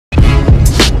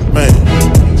Man.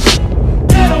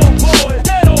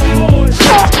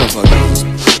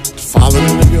 Following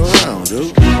the nigga around,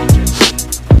 dude.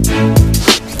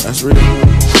 That's real.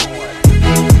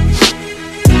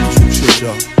 True shit,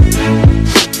 y'all.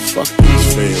 Fuck these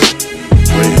feds,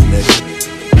 redneck,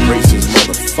 racist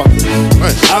motherfuckers.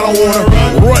 I don't wanna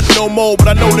run no more, but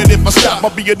I know that if I stop, I'll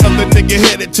be another nigga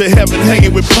headed to heaven,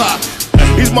 hanging with Pop.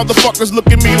 These motherfuckers look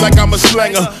at me like I'm a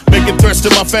slanger, making threats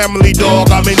to my family,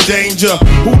 dog, I'm in danger.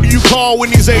 Who do you call when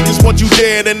these agents want you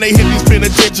dead? And they hit these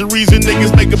penitentiaries and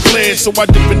niggas make a pledge, so I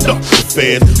dip and duck the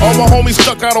feds. All my homies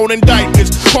stuck out on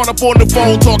indictments, caught up on the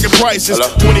phone talking prices.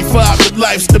 25 to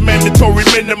life's the mandatory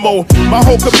minimum. My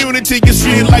whole community gets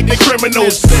treated like they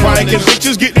criminals. Trying to get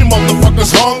bitches, getting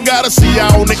motherfuckers hung. Gotta see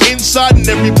out on the inside and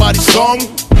everybody's song.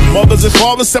 Mothers and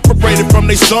fathers separated from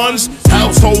their sons.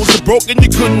 Households are broken,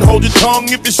 you couldn't hold your tongue.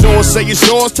 If it's yours, say it's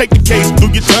yours, take the case, do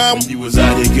your time. You was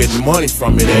out here getting money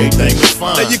from it, everything was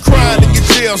fine. Now you crying in your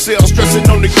jail cell, stressing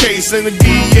on the case. And the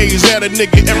DEA's at a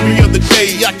nigga every other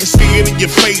day. I can see it in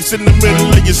your face, in the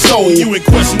middle of your soul. You in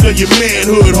question of your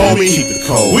manhood, homie. Keep it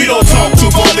cold. We don't talk to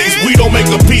police, we don't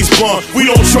make a peace bond. We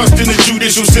don't trust in the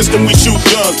judicial system, we shoot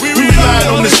guns. We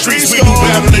rely on the streets, we do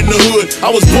battle in the hood.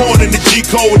 I was born in the G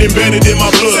code, embedded in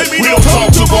my blood. We don't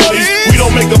talk to police, we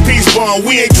don't make a peace bond.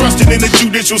 We ain't trusting in the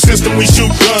judicial system, we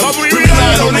shoot guns. We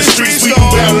rely on the streets, we do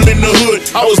battle in the hood.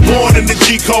 I was born in the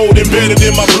G code, embedded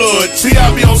in my blood. See,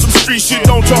 I be on some street shit,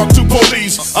 don't talk to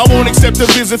police. I won't accept a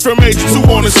visit from agents who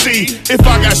wanna see if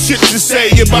I got shit to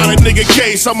say about a nigga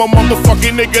case. I'm a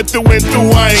motherfucking nigga through and through,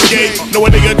 I ain't gay. Know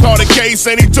a nigga caught a case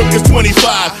and he took his 25,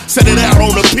 set it out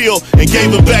on appeal and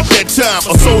gave it back that time.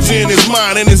 A soldier in his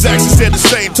mind and his actions said the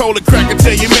same. Told a cracker,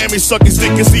 tell your mammy suck his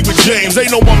dick and see with James.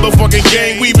 Ain't no motherfucking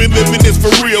game, we been living this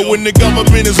for real. When the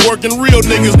government is working, real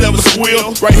niggas never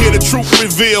squeal. Right here the truth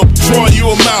revealed, drawing you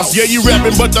a mouse. Yeah, you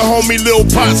rapping, but the homie Lil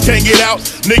Pots can't get out.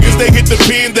 Niggas, they hit the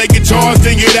pen, they get charged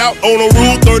and get out. On a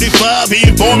Rule 35, he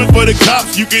informing for the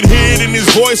cops. You can hear it in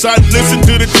his voice, I listen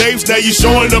to the tapes. Now you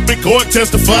showing up in court,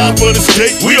 testifying for the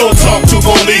state. We don't talk to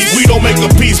police, we don't make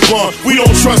a peace bond. We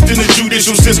don't trust in the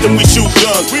judicial system, we shoot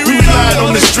guns. We rely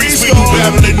on the streets, we do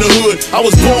battle in the hood. I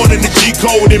was born in the G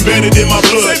code, embedded in my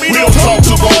blood. We don't talk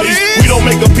to police, we don't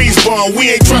make a peace bond. We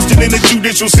ain't trusting in the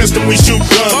judicial system, we shoot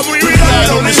guns. We rely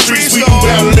on the streets, we do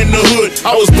battle in the hood.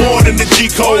 I was born in the G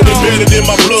code, embedded in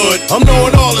my blood. I'm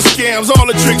knowing all the scams, all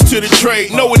the tricks to the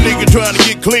trade. Know a nigga trying to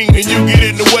get clean and you get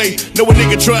in the way. Know a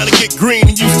nigga trying to get green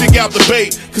and you stick out the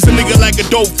bait. Cause a nigga like a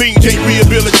dope fiend can't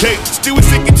rehabilitate. Still we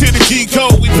sticking to the G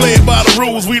code, we playing by the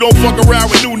rules. We don't fuck around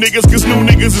with new niggas cause new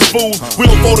niggas is fools. We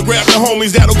don't photograph the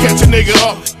homies that'll catch a nigga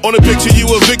up. On the picture you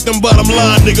a victim, bottom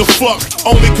line nigga fuck.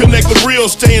 Only connect with real,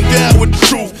 staying down with the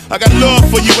truth. I got love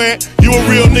for you, man, you a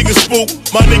real nigga spook.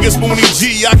 My nigga Spoonie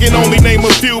G, I can only name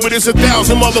a few, but it's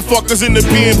 1,000 motherfuckers in the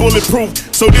pen bulletproof.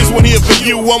 So this one here for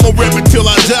you, I'ma rap it till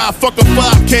I die. Fuck a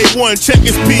 5K1, check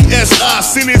his PSI.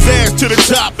 Send his ass to the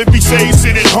top if he say he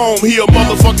sit at home. He a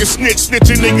motherfucking snitch,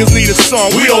 snitching niggas need a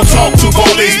song. We don't talk to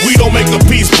police, we don't make a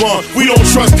peace bond. We don't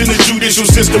trust in the judicial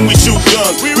system, we shoot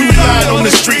guns. We rely on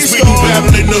the streets, we do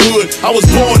battle in the hood. I was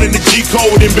born in the G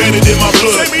code, embedded in my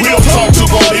blood. We don't talk to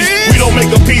police, we don't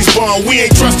make a peace bond. We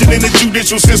ain't trusting in the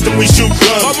judicial system, we shoot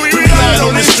guns. We rely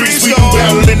on the streets, we do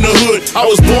battle in the hood. I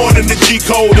was born in the G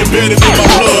code, embedded in my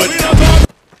blood.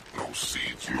 No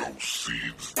seeds, no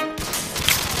seeds. No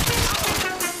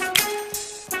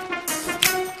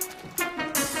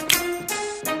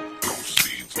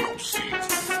seeds, no seeds.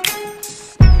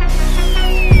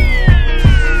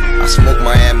 I smoke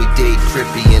Miami-Dade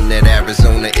crippy in that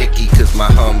Arizona icky. Cause my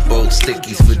Humboldt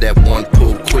stickies for that one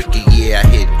pull quickie. Yeah, I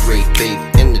hit Great Babe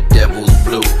in the Devil's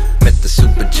Blue. Met the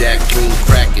Super Jack Green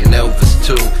Crack and Elvis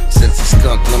too. Since the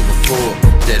skunk #4,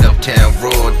 that Uptown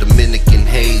Raw Dominican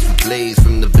haze we blaze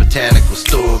from the botanical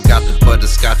store. Got the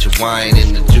butterscotch of wine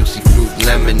and the juicy fruit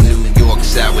lemon. New York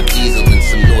sour diesel and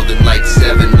some Northern Light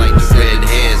 7. Like the red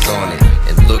hairs on it.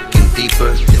 And looking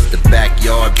deeper, it's the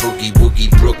backyard boogie woogie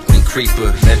Brooklyn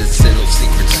creeper. Medicinal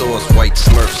secret sauce, white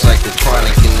Smurf cycle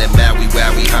chronic. In that Maui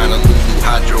Wowie Honolulu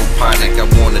hydroponic. I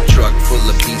want a truck full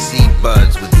of BC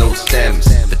buds with no stems.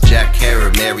 The Jack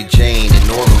Herer, Mary Jane,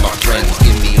 and all of my friends.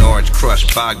 Give me Orange Crush,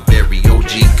 Bogberry,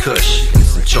 OG Kush, and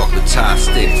some chocolate tie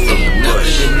stick from the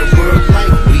bush. Nothing in the world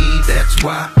like weed, that's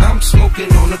why I'm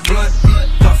smoking on a blunt,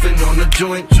 puffing on a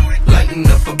joint, lighting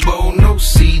up a bowl. No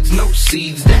seeds, no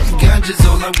seeds. That ganja's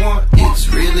all I want. It's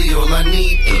really all I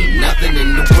need. Ain't nothing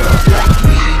in the world like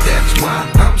weed. That's why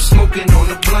I'm smoking on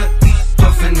a blunt,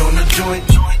 puffing on a joint,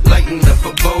 lighting up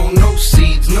a bowl. No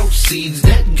seeds, no seeds.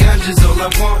 That ganja's all I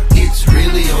want. It's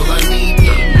really all I need.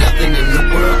 Ain't nothing in the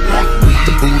world like weed.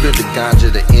 The Buddha, the ganja,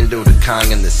 the handle, the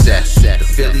Kong and the cess. The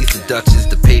Phillies, the Dutchess,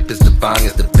 the papers, the bong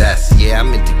is the best. Yeah,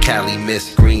 I'm into Cali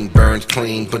Mist, green burns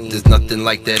clean, but there's nothing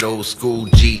like that old school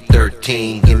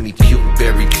G13. Give me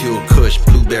puberry, pure kush,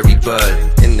 blueberry bud,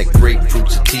 and the grapefruit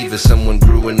sativa someone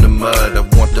grew in the mud. I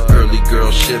want the early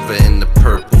girl shiver in the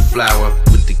purple flower,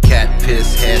 with the cat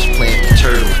piss, hash plant, the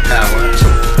turtle power.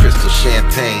 Took crystal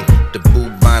champagne, the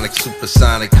bubonic,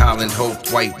 supersonic, Holland Hope,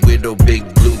 White Widow, Big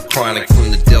Blue Chronic,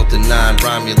 from the Delta 9,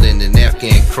 Romulan and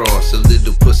Afghan cross. A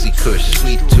little pussy kush,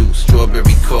 sweet tooth,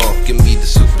 strawberry cough. Give me the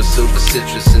super silver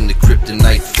citrus and the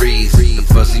kryptonite freeze. The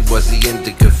fuzzy wuzzy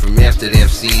indica from Amsterdam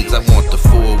seeds. I want the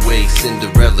four-way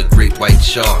Cinderella, great white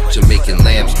shark, Jamaican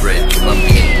lamb's bread,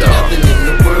 Colombian dog. Nothing in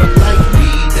the world like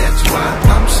weed, that's why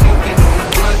I'm smoking on a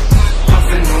blunt,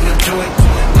 puffing on a joint,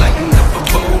 lighting up a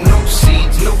bowl. No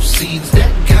seeds, no seeds,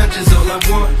 that ganja's all I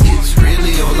want, it's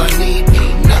really all I need.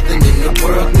 Ain't nothing in the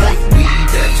world like weed,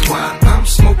 that's why I'm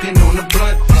smoking on a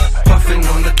blunt, puffing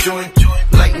on a joint,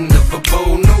 lighting up a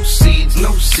bowl. No seeds,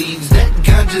 no seeds,